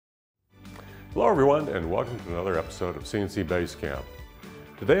Hello everyone, and welcome to another episode of CNC Basecamp.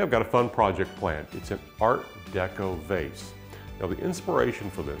 Today I've got a fun project planned. It's an Art Deco vase. Now the inspiration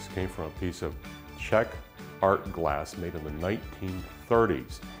for this came from a piece of Czech art glass made in the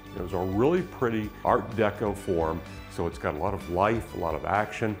 1930s. It was a really pretty Art Deco form, so it's got a lot of life, a lot of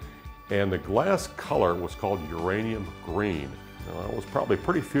action, and the glass color was called uranium green. Now, it was probably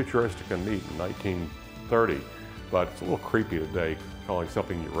pretty futuristic and neat in 1930, but it's a little creepy today calling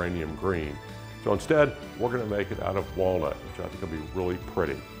something uranium green. So instead, we're going to make it out of walnut, which I think will be really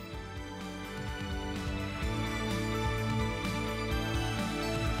pretty.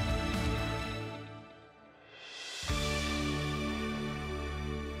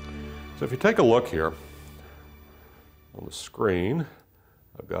 So if you take a look here on the screen,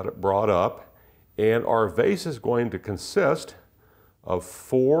 I've got it brought up, and our vase is going to consist of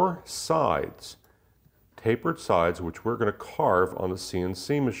 4 sides, tapered sides, which we're going to carve on the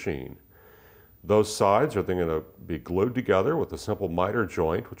CNC machine. Those sides are then going to be glued together with a simple miter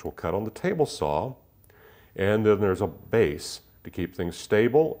joint, which we'll cut on the table saw. And then there's a base to keep things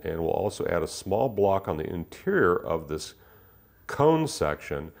stable, and we'll also add a small block on the interior of this cone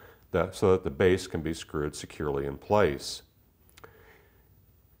section so that the base can be screwed securely in place.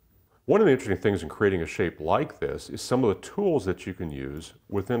 One of the interesting things in creating a shape like this is some of the tools that you can use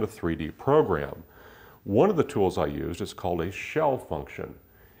within a 3D program. One of the tools I used is called a shell function.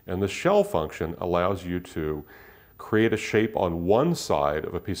 And the shell function allows you to create a shape on one side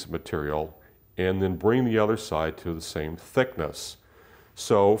of a piece of material and then bring the other side to the same thickness.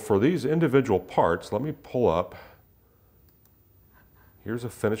 So for these individual parts, let me pull up. Here's a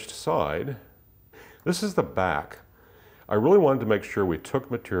finished side. This is the back. I really wanted to make sure we took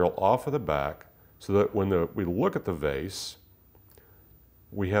material off of the back so that when we look at the vase,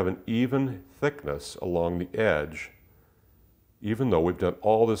 we have an even thickness along the edge, even though we've done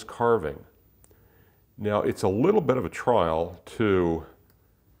all this carving. Now, it's a little bit of a trial to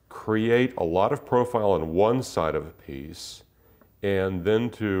create a lot of profile on one side of a piece and then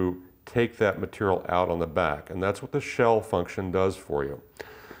to take that material out on the back. And that's what the shell function does for you.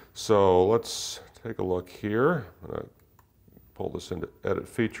 So let's take a look here. I'm going to pull this into edit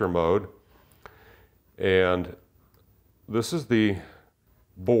feature mode. And this is the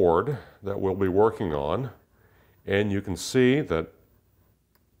board that we'll be working on. And you can see that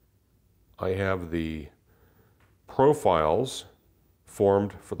I have the profiles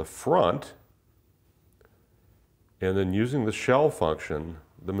formed for the front, and then using the shell function,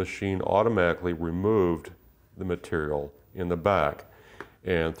 the machine automatically removed the material in the back.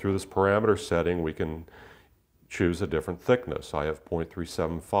 And through this parameter setting, we can choose a different thickness. I have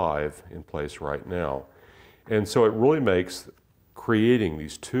 0.375 in place right now. And so it really makes creating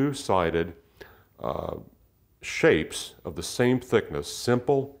these two-sided shapes of the same thickness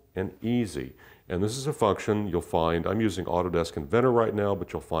simple and easy. And this is a function you'll find, I'm using Autodesk Inventor right now,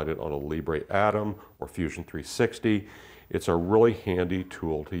 but you'll find it on a Libre Atom or Fusion 360. It's a really handy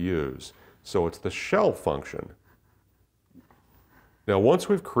tool to use. So it's the shell function. Now once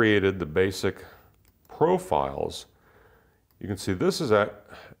we've created the basic profiles, you can see this is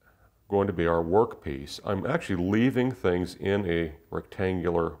going to be our workpiece. I'm actually leaving things in a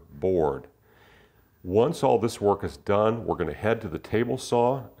rectangular board. Once all this work is done, we're going to head to the table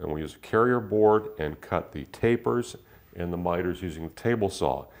saw, and we'll use a carrier board and cut the tapers and the miters using the table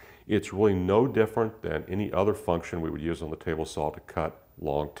saw. It's really no different than any other function we would use on the table saw to cut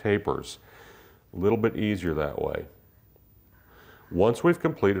long tapers. A little bit easier that way. Once we've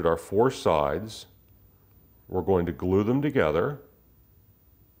completed our 4 sides, we're going to glue them together.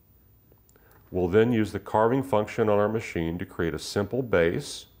 We'll then use the carving function on our machine to create a simple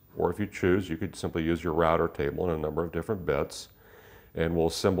base. Or if you choose, you could simply use your router table in a number of different bits, and we'll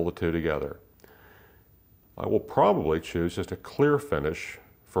assemble the two together. I will probably choose just a clear finish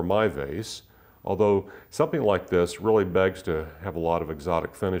for my vase, although something like this really begs to have a lot of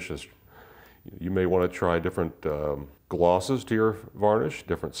exotic finishes. You may want to try different glosses to your varnish,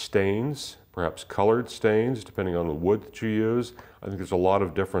 different stains, perhaps colored stains, depending on the wood that you use. I think there's a lot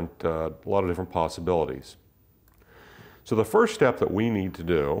of different possibilities. So the first step that we need to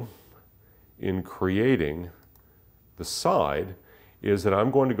do in creating the side is that I'm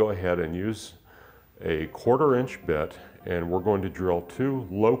going to go ahead and use a 1/4 inch bit, and we're going to drill 2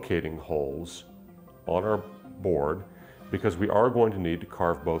 locating holes on our board because we are going to need to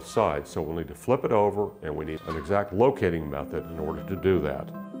carve both sides. So we'll need to flip it over, and we need an exact locating method in order to do that.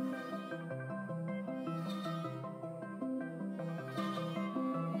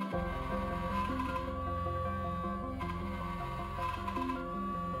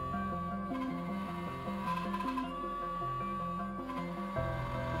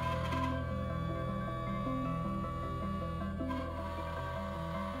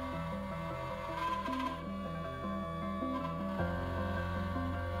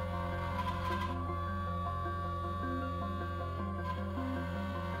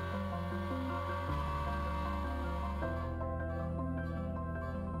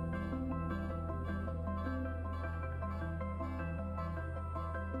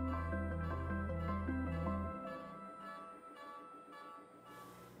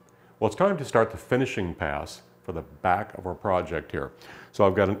 Well, it's time to start the finishing pass for the back of our project here. So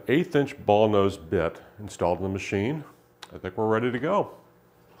I've got an 1/8 inch ball nose bit installed in the machine. I think we're ready to go.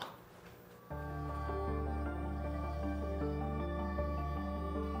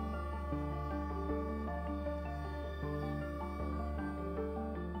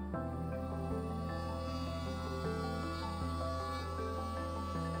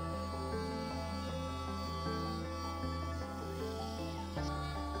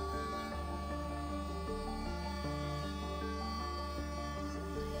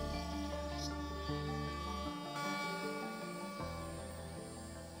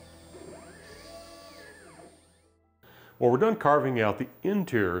 Well, we're done carving out the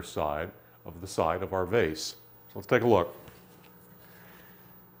interior side of our vase. So let's take a look.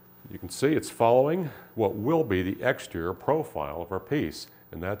 You can see it's following what will be the exterior profile of our piece,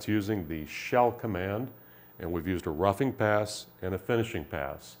 and that's using the shell command, and we've used a roughing pass and a finishing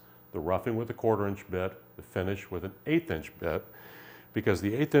pass. The roughing with a 1/4 inch bit, the finish with an 1/8 inch bit, because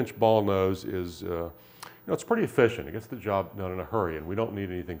the 1/8 inch ball nose is, it's pretty efficient. It gets the job done in a hurry, and we don't need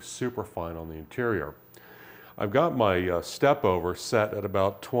anything super fine on the interior. I've got my step over set at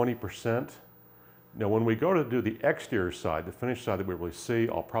about 20%. Now when we go to do the exterior side, the finished side that we really see,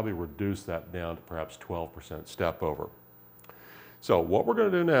 I'll probably reduce that down to perhaps 12% step over. So what we're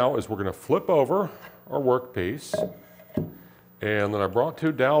going to do now is we're going to flip over our workpiece, and then I brought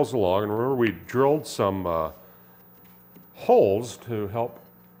 2 dowels along, and remember we drilled some holes to help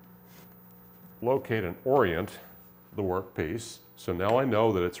locate and orient the workpiece. So now I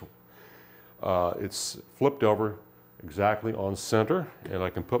know that it's flipped over exactly on center, and I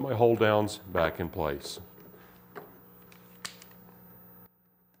can put my hold downs back in place.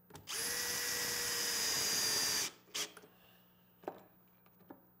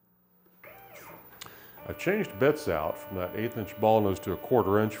 I've changed bits out from that 1/8 inch ball nose to a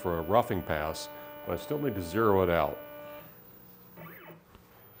 1/4 inch for a roughing pass, but I still need to zero it out.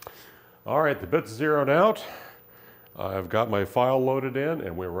 All right, the bit's zeroed out. I've got my file loaded in,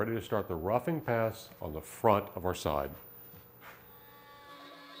 and we're ready to start the roughing pass on the front of our side.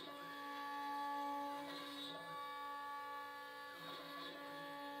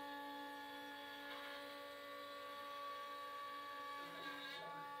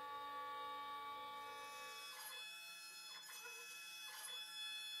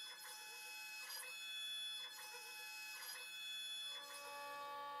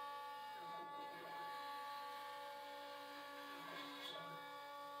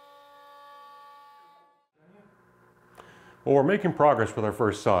 Well, we're making progress with our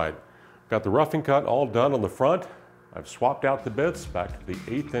first side. Got the roughing cut all done on the front. I've swapped out the bits back to the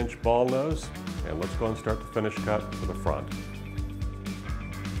 1/8 inch ball nose, and let's go and start the finish cut for the front.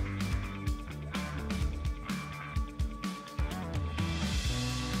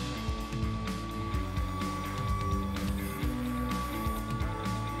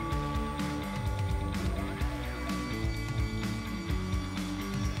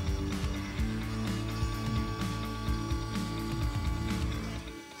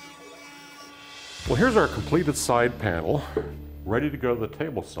 Well, here's our completed side panel, ready to go to the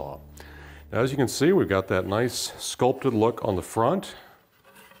table saw. Now, as you can see, we've got that nice sculpted look on the front.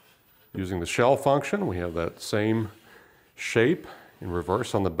 Using the shell function, we have that same shape in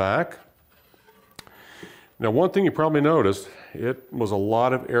reverse on the back. Now, one thing you probably noticed, it was a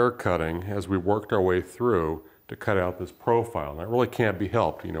lot of air cutting as we worked our way through to cut out this profile. And that really can't be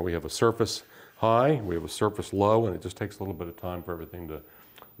helped. You know, we have a surface high, we have a surface low, and it just takes a little bit of time for everything to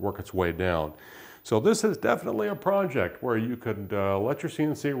work its way down. So this is definitely a project where you could let your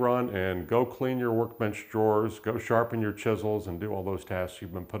CNC run and go clean your workbench drawers, go sharpen your chisels, and do all those tasks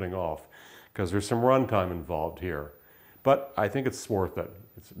you've been putting off, because there's some runtime involved here. But I think it's worth it.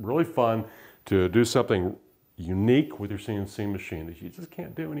 It's really fun to do something unique with your CNC machine that you just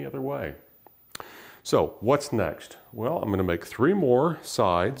can't do any other way. So what's next? Well, I'm going to make 3 more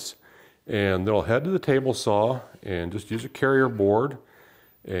sides, and then I'll head to the table saw and just use a carrier board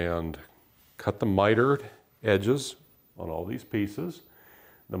and cut the mitered edges on all these pieces.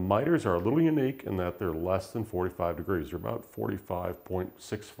 The miters are a little unique in that they're less than 45 degrees. They're about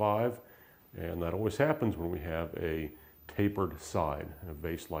 45.65, and that always happens when we have a tapered side, a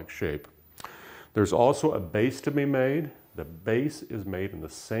vase-like shape. There's also a base to be made. The base is made in the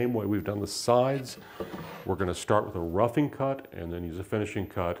same way we've done the sides. We're going to start with a roughing cut and then use a finishing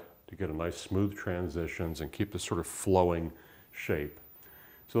cut to get a nice smooth transitions and keep this sort of flowing shape.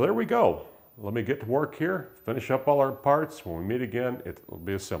 So there we go. Let me get to work here, finish up all our parts. When we meet again, it'll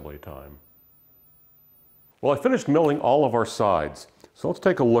be assembly time. Well, I finished milling all of our sides. So let's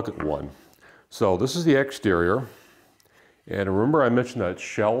take a look at one. So this is the exterior, And remember I mentioned that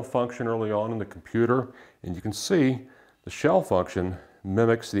shell function early on in the computer, and you can see the shell function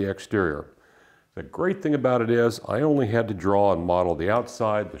mimics the exterior. The great thing about it is I only had to draw and model the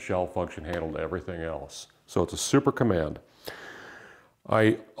outside. The shell function handled everything else. So it's a super command.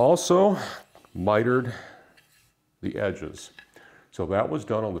 I also mitered the edges. So that was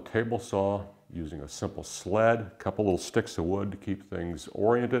done on the table saw using a simple sled, a couple little sticks of wood to keep things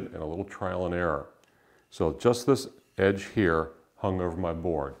oriented, and a little trial and error. So just this edge here hung over my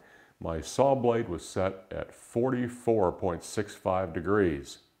board. My saw blade was set at 44.65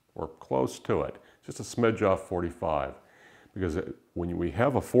 degrees, or close to it, just a smidge off 45. Because when we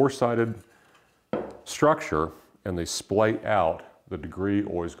have a four-sided structure and they splay out, the degree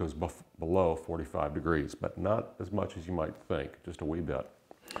always goes below 45 degrees, but not as much as you might think, just a wee bit.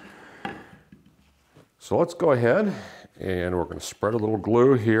 So let's go ahead and we're going to spread a little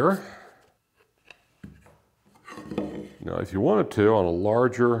glue here. Now if you wanted to, on a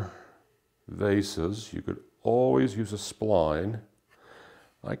larger vases, you could always use a spline.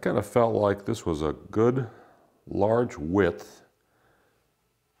 I kind of felt like this was a good large width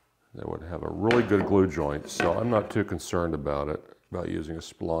that would have a really good glue joint, so I'm not too concerned about it, about using a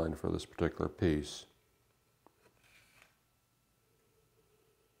spline for this particular piece.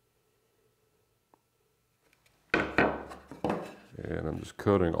 And I'm just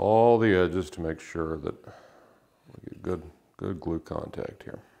coating all the edges to make sure that we get good glue contact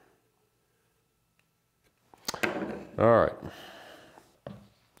here. All right.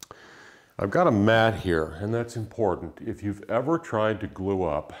 I've got a mat here, and that's important. If you've ever tried to glue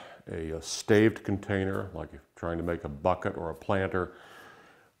up a staved container, like if trying to make a bucket or a planter,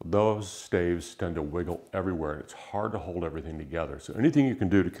 those staves tend to wiggle everywhere, and it's hard to hold everything together. So anything you can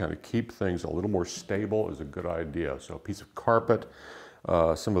do to kind of keep things a little more stable is a good idea. So a piece of carpet,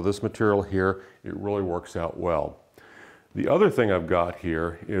 some of this material here, it really works out well. The other thing I've got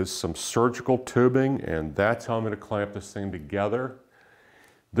here is some surgical tubing, and that's how I'm going to clamp this thing together.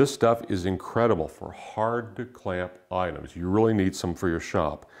 This stuff is incredible for hard to clamp items. You really need some for your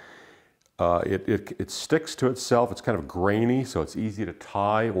shop. It sticks to itself. It's kind of grainy, so it's easy to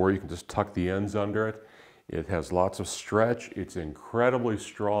tie, or you can just tuck the ends under it. It has lots of stretch. It's incredibly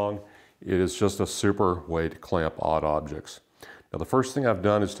strong. It is just a super way to clamp odd objects. Now the first thing I've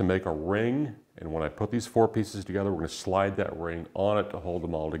done is to make a ring, and when I put these four pieces together, we're going to slide that ring on it to hold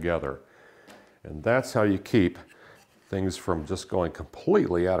them all together. And that's how you keep things from just going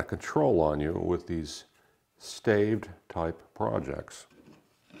completely out of control on you with these staved type projects.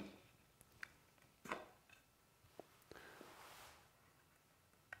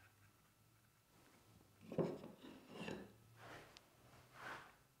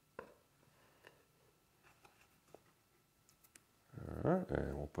 All right,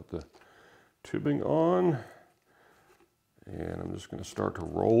 and we'll put the tubing on, and I'm just going to start to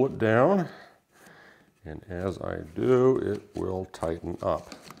roll it down. And as I do, it will tighten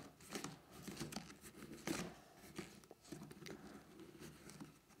up.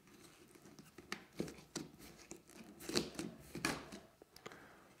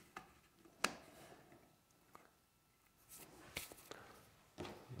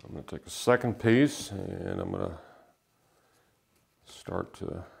 I'm going to take a second piece, and I'm going to start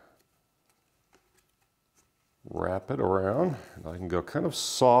to wrap it around. And I can go kind of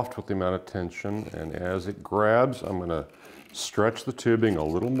soft with the amount of tension, and as it grabs, I'm going to stretch the tubing a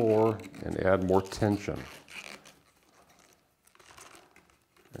little more and add more tension.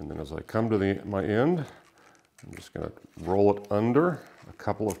 And then as I come to my end, I'm just going to roll it under a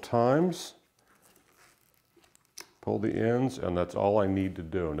couple of times, pull the ends, and that's all I need to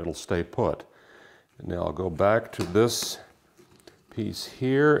do, and it'll stay put. And now I'll go back to this piece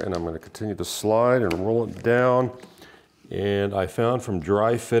here, and I'm going to continue to slide and roll it down. And I found from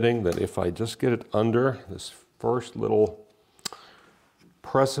dry fitting that if I just get it under this first little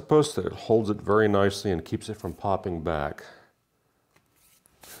precipice, that it holds it very nicely and keeps it from popping back.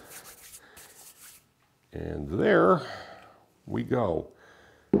 And there we go.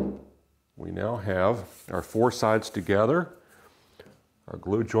 We now have our four sides together. Our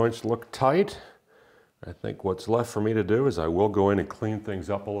glue joints look tight. I think what's left for me to do is I will go in and clean things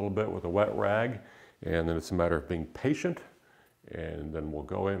up a little bit with a wet rag, and then it's a matter of being patient, and then we'll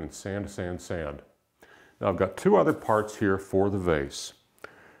go in and sand, sand, sand. Now I've got two other parts here for the vase.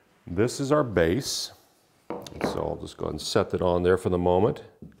 This is our base, so I'll just go ahead and set that on there for the moment.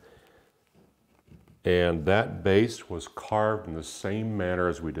 And that base was carved in the same manner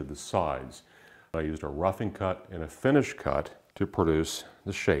as we did the sides. I used a roughing cut and a finish cut to produce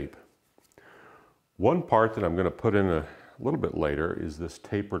the shape. One part that I'm going to put in a little bit later is this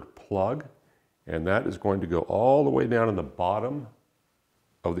tapered plug, And that is going to go all the way down in the bottom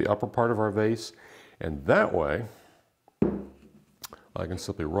of the upper part of our vase. And that way, I can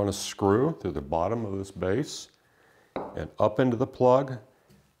simply run a screw through the bottom of this base and up into the plug,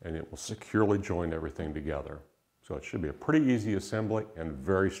 and it will securely join everything together. So it should be a pretty easy assembly and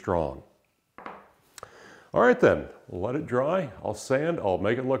very strong. All right then, we'll let it dry. I'll sand, I'll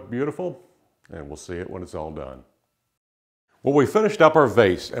make it look beautiful, and we'll see it when it's all done. Well, we finished up our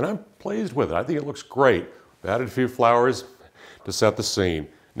vase, and I'm pleased with it. I think it looks great. We added a few flowers to set the scene.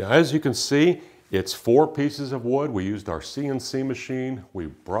 Now, as you can see, it's 4 pieces of wood. We used our CNC machine. We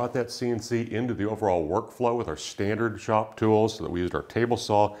brought that CNC into the overall workflow with our standard shop tools, so that we used our table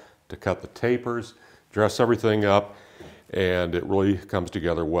saw to cut the tapers, dress everything up, and it really comes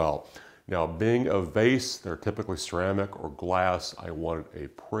together well. Now, being a vase, they're typically ceramic or glass. I wanted a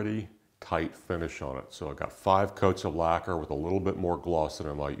pretty tight finish on it. So I got 5 coats of lacquer with a little bit more gloss than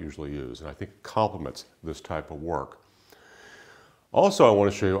I might usually use, and I think it complements this type of work. Also, I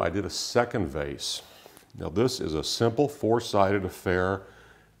want to show you, I did a second vase. Now, this is a simple 4-sided affair.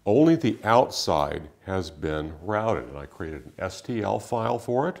 Only the outside has been routed, and I created an STL file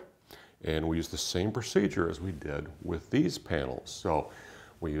for it, and we used the same procedure as we did with these panels. So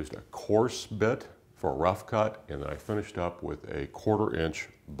we used a coarse bit for a rough cut, and then I finished up with a 1/4 inch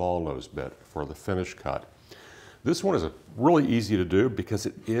ball nose bit for the finish cut. This one is really easy to do because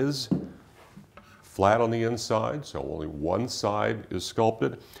it is flat on the inside, so only one side is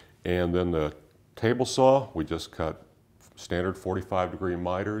sculpted, and then the table saw, we just cut standard 45-degree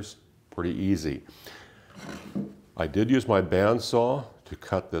miters, pretty easy. I did use my bandsaw to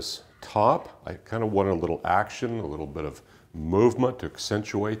cut this top. I kind of wanted a little action, a little bit of movement to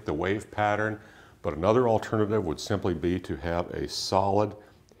accentuate the wave pattern, but another alternative would simply be to have a solid,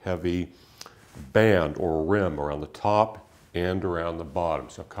 heavy band or rim around the top and around the bottom.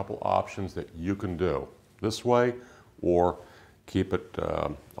 So a couple options that you can do this way, or keep it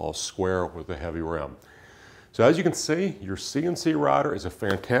all square with a heavy rim. So as you can see, your CNC router is a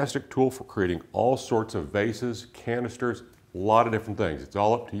fantastic tool for creating all sorts of vases, canisters, a lot of different things. It's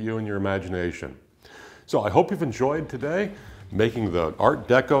all up to you and your imagination. So I hope you've enjoyed today making the Art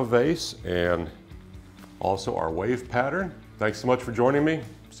Deco vase and also our wave pattern. Thanks so much for joining me.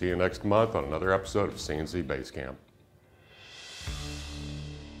 See you next month on another episode of CNC Basecamp.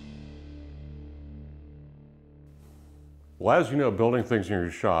 Well, as you know, building things in your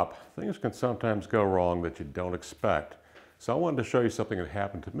shop, things can sometimes go wrong that you don't expect. So I wanted to show you something that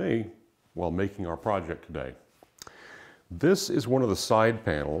happened to me while making our project today. This is one of the side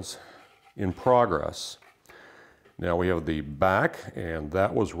panels in progress. Now we have the back, and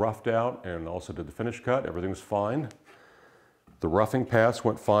that was roughed out, and also did the finish cut. Everything was fine. The roughing pass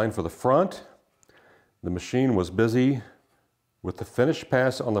went fine for the front. The machine was busy with the finish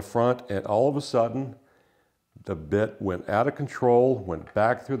pass on the front, and all of a sudden, the bit went out of control, went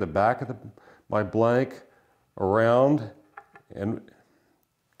back through the back of my blank, around, and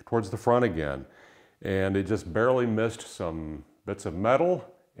towards the front again. And it just barely missed some bits of metal,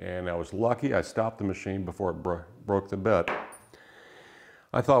 and I was lucky I stopped the machine before it broke the bit.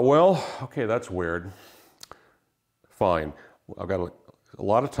 I thought, well, okay, that's weird. Fine. I've got a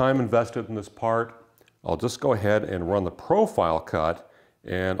lot of time invested in this part. I'll just go ahead and run the profile cut,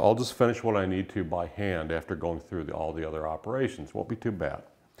 and I'll just finish what I need to by hand after going through all the other operations. Won't be too bad.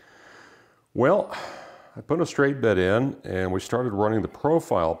 Well, I put a straight bit in, and we started running the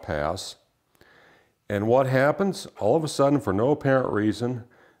profile pass. And what happens? All of a sudden, for no apparent reason,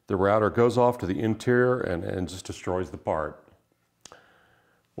 the router goes off to the interior and just destroys the part.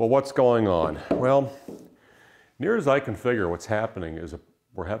 Well, what's going on? Well, near as I can figure, what's happening is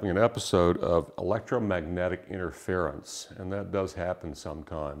we're having an episode of electromagnetic interference, and that does happen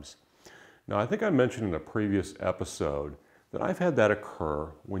sometimes. Now, I think I mentioned in a previous episode that I've had that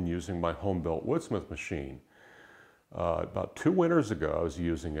occur when using my home-built woodsmith machine. About 2 winters ago, I was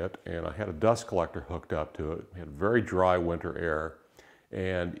using it, and I had a dust collector hooked up to it. We had very dry winter air,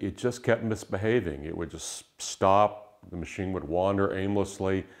 and it just kept misbehaving. It would just stop, the machine would wander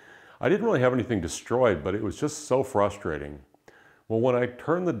aimlessly. I didn't really have anything destroyed, but it was just so frustrating. Well, when I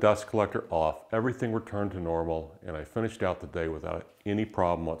turned the dust collector off, everything returned to normal, and I finished out the day without any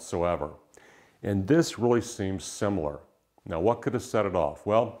problem whatsoever. And this really seems similar. Now, what could have set it off?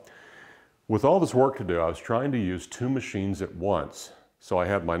 Well, with all this work to do, I was trying to use 2 machines at once. So I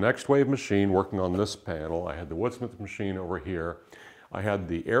had my Next Wave machine working on this panel, I had the woodsmith machine over here, I had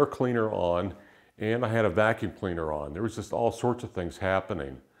the air cleaner on, and I had a vacuum cleaner on. There was just all sorts of things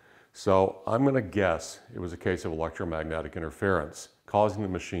happening. So I'm going to guess it was a case of electromagnetic interference, causing the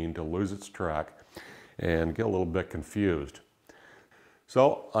machine to lose its track and get a little bit confused.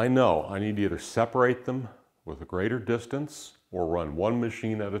 So I know I need to either separate them with a greater distance or run one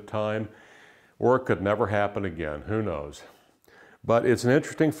machine at a time, or it could never happen again, who knows. But it's an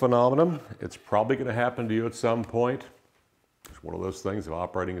interesting phenomenon. It's probably going to happen to you at some point. It's one of those things of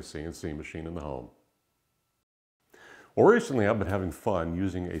operating a CNC machine in the home. Well, recently I've been having fun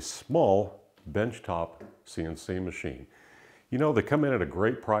using a small benchtop CNC machine. You know, they come in at a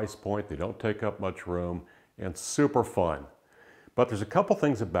great price point, they don't take up much room, and super fun. But there's a couple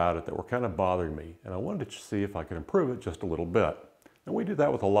things about it that were kind of bothering me, and I wanted to see if I could improve it just a little bit. And we do that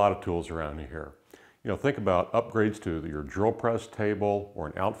with a lot of tools around here. You know, think about upgrades to your drill press table or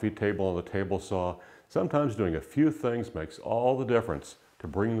an outfeed table on the table saw. Sometimes doing a few things makes all the difference to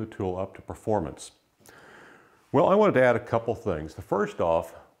bring the tool up to performance. Well, I wanted to add a couple things. The first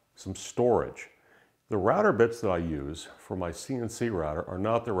off, some storage. The router bits that I use for my CNC router are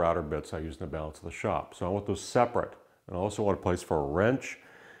not the router bits I use in the balance of the shop. So I want those separate. And I also want a place for a wrench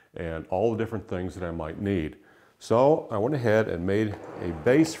and all the different things that I might need. So I went ahead and made a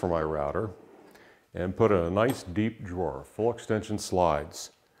base for my router and put in a nice deep drawer, full extension slides.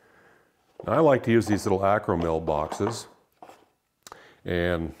 I like to use these little Acromil boxes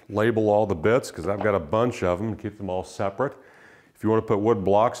and label all the bits because I've got a bunch of them and keep them all separate. If you want to put wood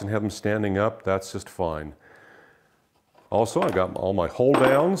blocks and have them standing up, that's just fine. Also, I've got all my hold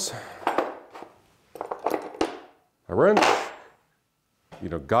downs, a wrench, you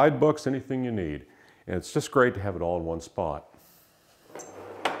know, guidebooks, anything you need. And it's just great to have it all in one spot.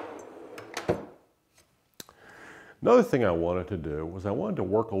 Another thing I wanted to do was I wanted to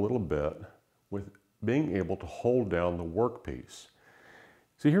work a little bit with being able to hold down the workpiece.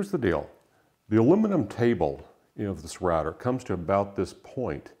 See, here's the deal. The aluminum table of this router comes to about this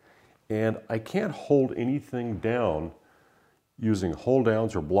point, and I can't hold anything down using hold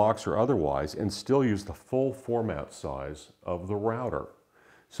downs or blocks or otherwise and still use the full format size of the router.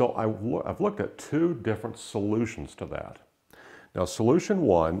 So I've looked at two different solutions to that. Now, solution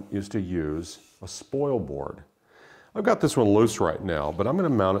one is to use a spoil board. I've got this one loose right now, but I'm going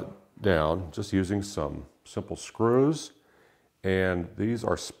to mount it down just using some simple screws, and these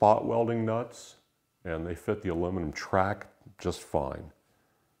are spot welding nuts, and they fit the aluminum track just fine.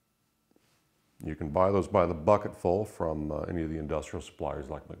 You can buy those by the bucketful from any of the industrial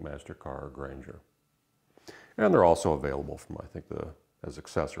suppliers like McMaster Carr or Granger. And they're also available from, I think, as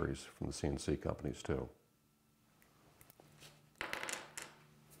accessories from the CNC companies too.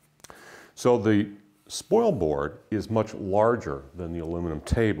 So the spoil board is much larger than the aluminum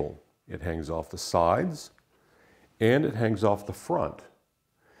table. It hangs off the sides and it hangs off the front.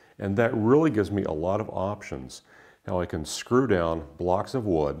 And that really gives me a lot of options how I can screw down blocks of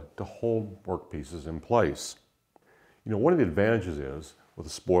wood to hold workpieces in place. You know, one of the advantages is with a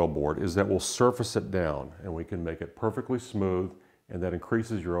spoil board is that we'll surface it down and we can make it perfectly smooth, and that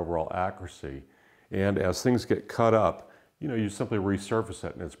increases your overall accuracy. And as things get cut up, you know, you simply resurface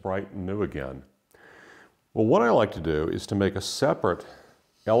it and it's bright and new again. Well, what I like to do is to make a separate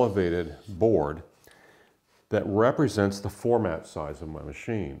elevated board that represents the format size of my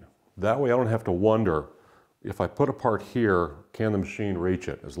machine. That way I don't have to wonder, if I put a part here, can the machine reach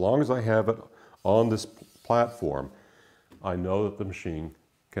it? As long as I have it on this platform, I know that the machine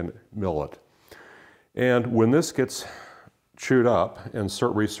can mill it. And when this gets chewed up and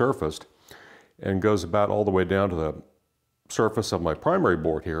resurfaced and goes about all the way down to the surface of my primary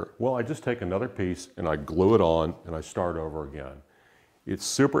board here, well, I just take another piece and I glue it on and I start over again. It's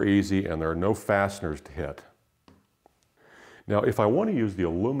super easy and there are no fasteners to hit. Now, if I want to use the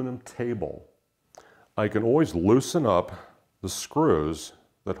aluminum table, I can always loosen up the screws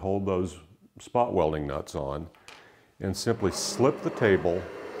that hold those spot welding nuts on and simply slip the table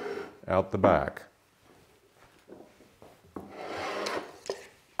out the back.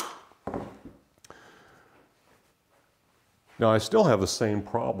 Now, I still have the same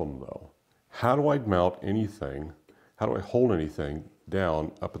problem though. How do I mount anything, how do I hold anything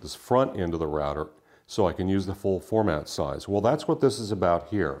down up at this front end of the router so I can use the full format size? Well, that's what this is about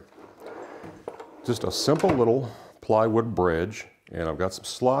here. Just a simple little plywood bridge, and I've got some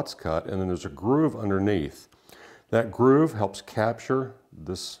slots cut, and then there's a groove underneath. That groove helps capture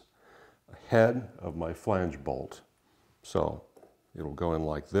this head of my flange bolt. So it'll go in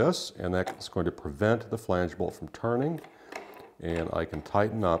like this, and that's going to prevent the flange bolt from turning, and I can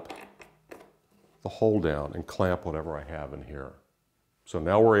tighten up the hold down and clamp whatever I have in here. So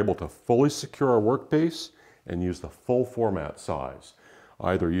now we're able to fully secure our workpiece and use the full format size,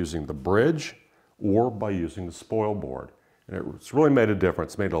 either using the bridge or by using the spoil board. And it's really made a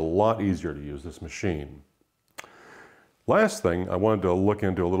difference, made it a lot easier to use this machine. Last thing, I wanted to look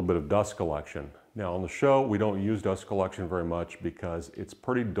into a little bit of dust collection. Now on the show, we don't use dust collection very much because it's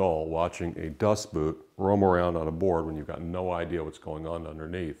pretty dull watching a dust boot roam around on a board when you've got no idea what's going on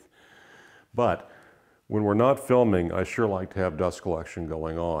underneath. But when we're not filming, I sure like to have dust collection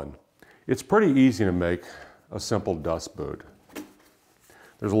going on. It's pretty easy to make a simple dust boot.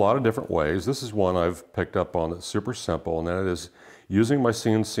 There's a lot of different ways. This is one I've picked up on that's super simple, and that is using my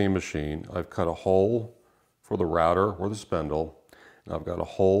CNC machine. I've cut a hole for the router or the spindle, and I've got a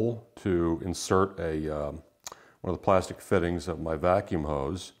hole to insert one of the plastic fittings of my vacuum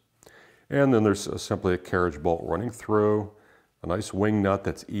hose. And then there's simply a carriage bolt running through, a nice wing nut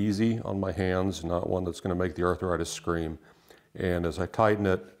that's easy on my hands, not one that's going to make the arthritis scream. And as I tighten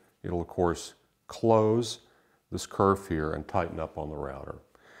it, it'll of course close this curve here and tighten up on the router.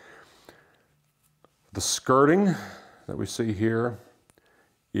 The skirting that we see here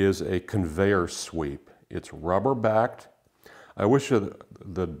is a conveyor sweep. It's rubber backed. I wish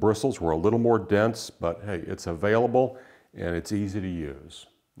the bristles were a little more dense, but hey, it's available and it's easy to use.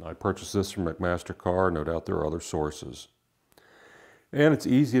 I purchased this from McMaster-Carr, no doubt there are other sources. And it's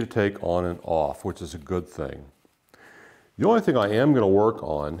easy to take on and off, which is a good thing. The only thing I am going to work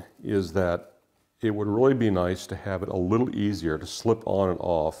on is that it would really be nice to have it a little easier to slip on and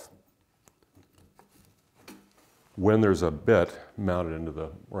off when there's a bit mounted into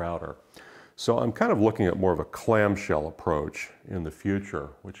the router. So I'm kind of looking at more of a clamshell approach in the future,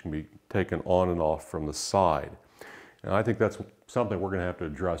 which can be taken on and off from the side. And I think that's something we're going to have to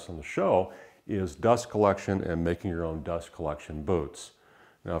address on the show, is dust collection and making your own dust collection boots.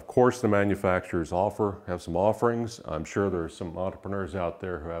 Now, of course, the manufacturers have some offerings. I'm sure there's some entrepreneurs out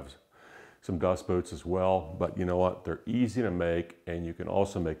there who have some dust boots as well, but you know what? They're easy to make, and you can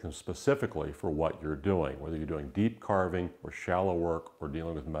also make them specifically for what you're doing, whether you're doing deep carving or shallow work or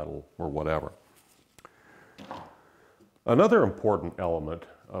dealing with metal or whatever. Another important element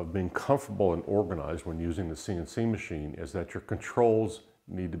of being comfortable and organized when using the CNC machine is that your controls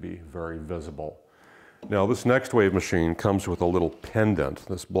need to be very visible. Now, this Next Wave machine comes with a little pendant,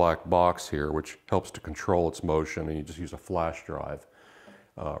 this black box here, which helps to control its motion, and you just use a flash drive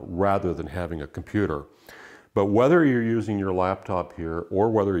rather than having a computer. But whether you're using your laptop here or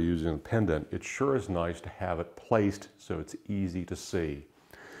whether you're using a pendant, it sure is nice to have it placed so it's easy to see.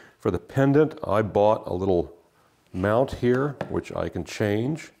 For the pendant, I bought a little mount here, which I can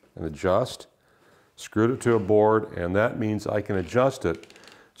change and adjust, screwed it to a board, and that means I can adjust it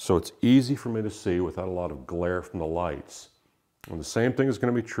so it's easy for me to see without a lot of glare from the lights. And the same thing is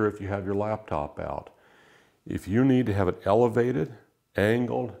going to be true if you have your laptop out. If you need to have it elevated,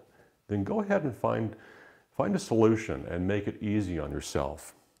 angled, then go ahead and find a solution and make it easy on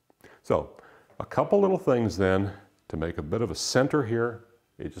yourself. So, a couple little things then to make a bit of a center here.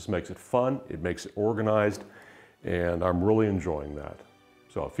 It just makes it fun, it makes it organized, and I'm really enjoying that.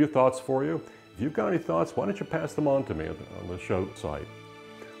 So, a few thoughts for you. If you've got any thoughts, why don't you pass them on to me on the show site.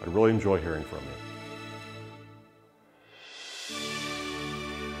 I'd really enjoy hearing from you.